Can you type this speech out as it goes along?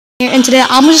And today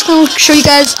I'm just going to show you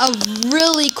guys a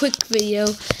really quick video.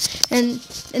 And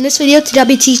in this video today I'll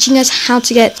be teaching us how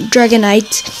to get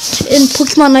Dragonite in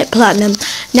Pokemon Night Platinum.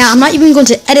 Now I'm not even going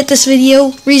to edit this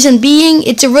video. Reason being,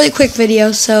 it's a really quick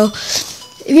video. So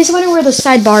if you're wondering where the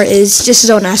sidebar is, just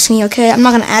don't ask me, okay? I'm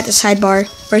not going to add the sidebar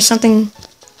or something.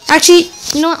 Actually,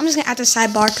 you know what? I'm just going to add the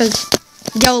sidebar because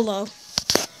YOLO.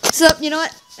 So, you know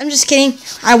what? I'm just kidding.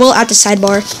 I will add the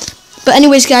sidebar. But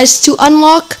anyways, guys, to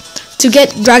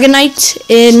get Dragonite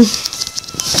in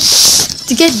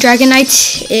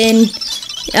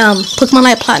Pokemon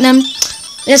Night Platinum,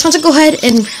 you just want to go ahead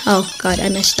and oh god, I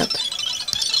messed up.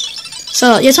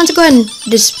 So you just want to go ahead and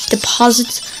just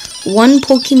deposit one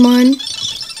Pokemon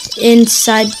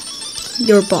inside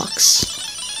your box.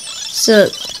 So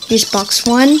here's box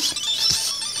 1.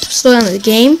 Slow down the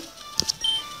game.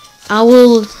 I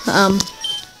will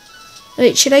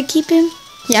wait, should I keep him?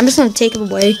 Yeah, I'm just gonna take him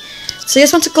away. So you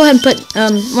just want to go ahead and put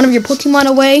one of your Pokemon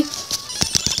away.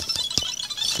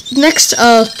 Next,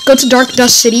 go to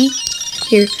Darkdusk City.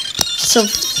 Here. So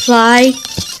fly.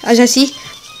 As I see,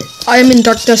 I am in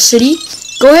Darkdusk City.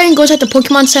 Go ahead and go to the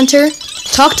Pokemon Center.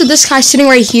 Talk to this guy sitting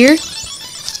right here.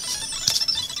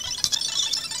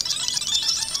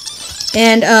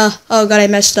 And oh god, I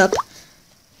messed up.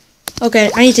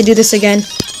 Okay, I need to do this again.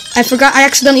 I forgot. I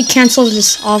accidentally canceled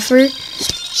this offer.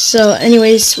 So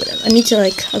anyways, I need to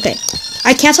okay.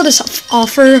 I canceled this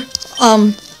offer.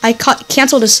 I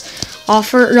canceled this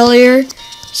offer earlier,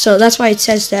 so that's why it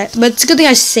says that. But it's a good thing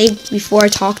I saved before I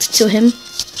talked to him.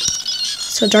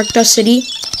 So Darkdusk City,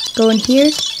 go in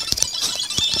here.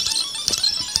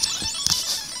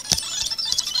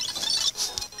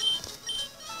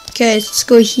 Okay, let's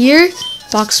go here.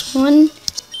 Box 1.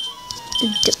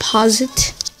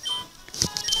 Deposit.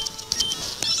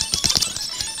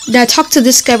 Now talk to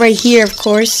this guy right here, of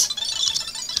course.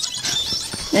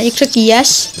 Now you click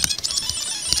yes.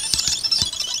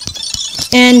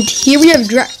 And here we have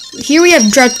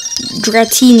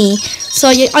Dratini. So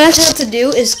all you have to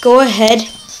do is go ahead.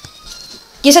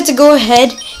 You just have to go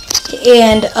ahead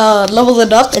and level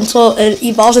it up until it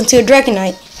evolves into a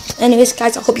Dragonite. Anyways,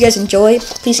 guys, I hope you guys enjoy.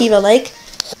 Please leave a like,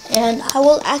 and I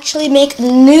will actually make a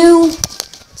new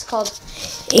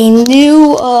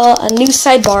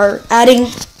sidebar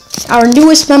adding our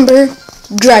newest member,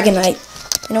 Dragonite.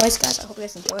 Anyways, guys, I hope you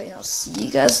guys enjoy, and I'll see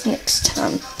you guys next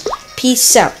time.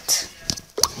 Peace out.